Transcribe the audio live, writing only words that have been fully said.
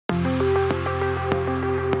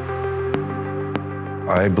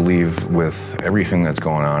I believe with everything that's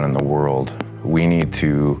going on in the world, we need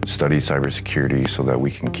to study cybersecurity so that we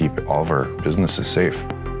can keep all of our businesses safe.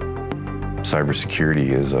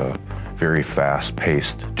 Cybersecurity is a very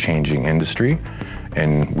fast-paced, changing industry,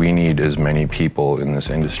 and we need as many people in this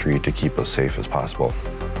industry to keep us safe as possible.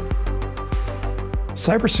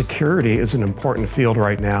 Cybersecurity is an important field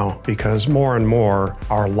right now because more and more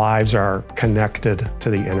our lives are connected to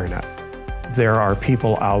the internet. There are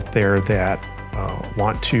people out there that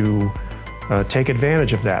want to take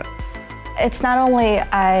advantage of that. It's not only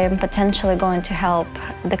I'm potentially going to help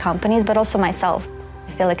the companies, but also myself.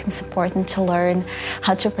 I feel like it's important to learn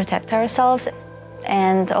how to protect ourselves.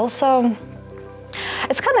 And also,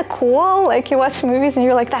 it's kind of cool, like you watch movies and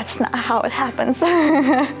you're like, that's not how it happens.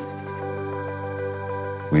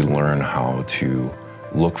 We learn how to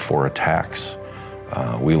look for attacks.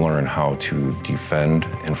 We learn how to defend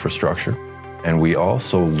infrastructure. And we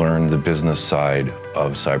also learn the business side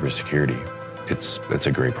of cybersecurity. It's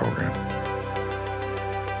a great program.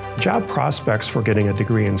 Job prospects for getting a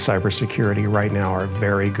degree in cybersecurity right now are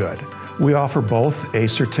very good. We offer both a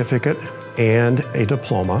certificate and a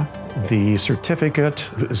diploma. The certificate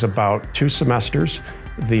is about 2 semesters.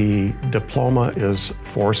 The diploma is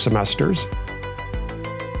 4 semesters.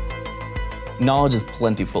 Knowledge is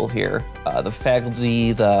plentiful here. The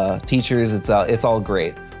faculty, the teachers, it's all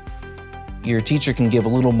great. Your teacher can give a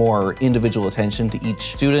little more individual attention to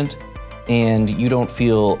each student, and you don't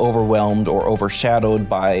feel overwhelmed or overshadowed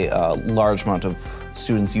by a large amount of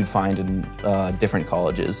students you'd find in different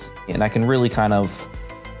colleges. And I can really kind of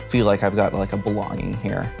feel like I've got like a belonging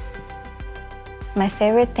here. My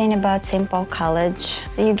favorite thing about St. Paul College,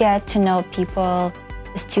 so you get to know people,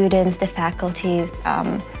 the students, the faculty.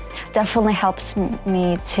 Definitely helps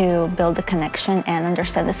me to build the connection and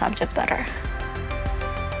understand the subject better.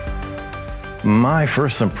 My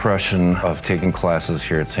first impression of taking classes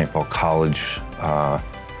here at St. Paul College,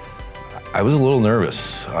 I was a little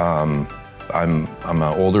nervous. I'm an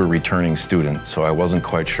older returning student, so I wasn't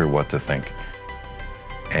quite sure what to think.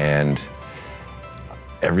 And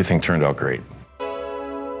everything turned out great.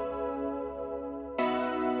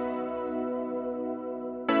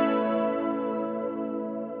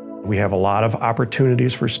 We have a lot of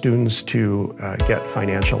opportunities for students to get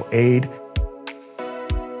financial aid.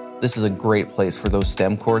 This is a great place for those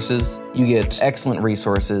STEM courses. You get excellent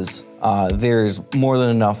resources. There's more than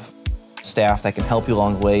enough staff that can help you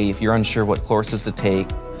along the way. If you're unsure what courses to take,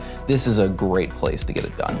 this is a great place to get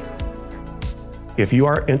it done. If you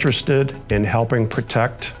are interested in helping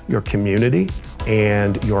protect your community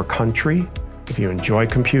and your country, if you enjoy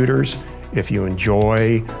computers, if you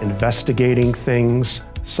enjoy investigating things,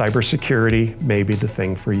 cybersecurity may be the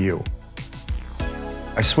thing for you.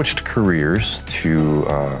 I switched careers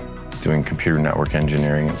to doing computer network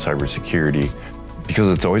engineering and cybersecurity because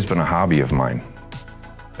it's always been a hobby of mine.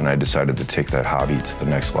 And I decided to take that hobby to the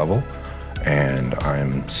next level. And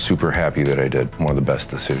I'm super happy that I did. One of the best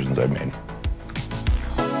decisions I've made.